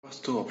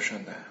बस दो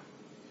ऑप्शन है,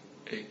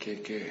 एक ये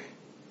कि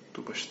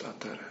तू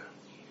पछताता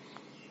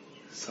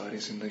रहे, सारी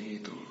जिंदगी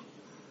तू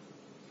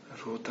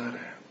रोता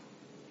रहे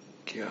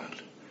कि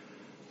यार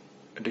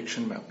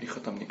एडिक्शन मैं अपनी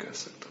खत्म नहीं कर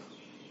सकता,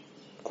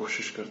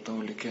 कोशिश करता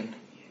हूं लेकिन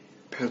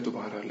फिर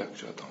दोबारा लग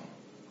जाता हूं।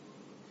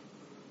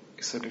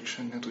 इस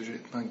एडिक्शन ने तुझे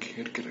इतना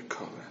घेर के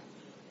रखा हुआ है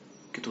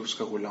कि तू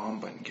उसका गुलाम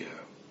बन गया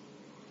है।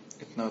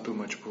 इतना तू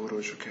मजबूर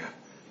हो चुका है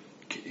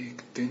कि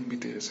एक दिन भी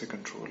तेरे से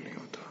कंट्रोल नहीं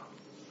होता।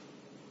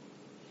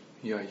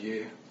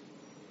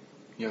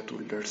 या तू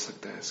लड़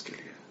सकता है इसके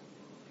लिए,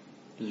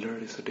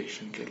 लड़ इस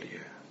एडिक्शन के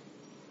लिए।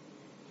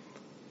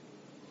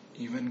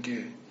 इवन के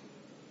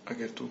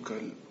अगर तू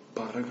कल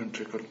 12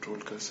 घंटे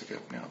कंट्रोल कर सके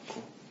अपने आप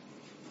को,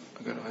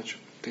 अगर आज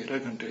 13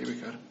 घंटे भी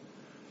कर,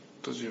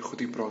 तो तुझे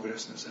खुद ही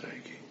प्रोग्रेस नजर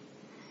आएगी।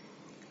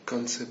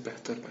 कल से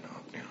बेहतर बना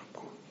अपने आप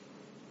को,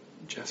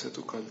 जैसे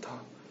तू कल था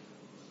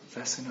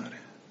वैसे ना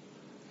रहे।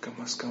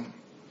 कम से कम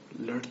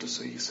लड़ तो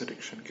सही इस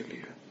एडिक्शन के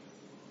लिए,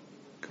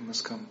 कम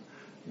से कम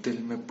दिल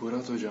में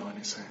बुरा तो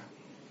जाने से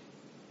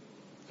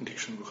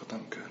एडिक्शन को खत्म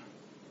कर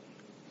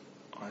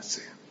आज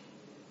से।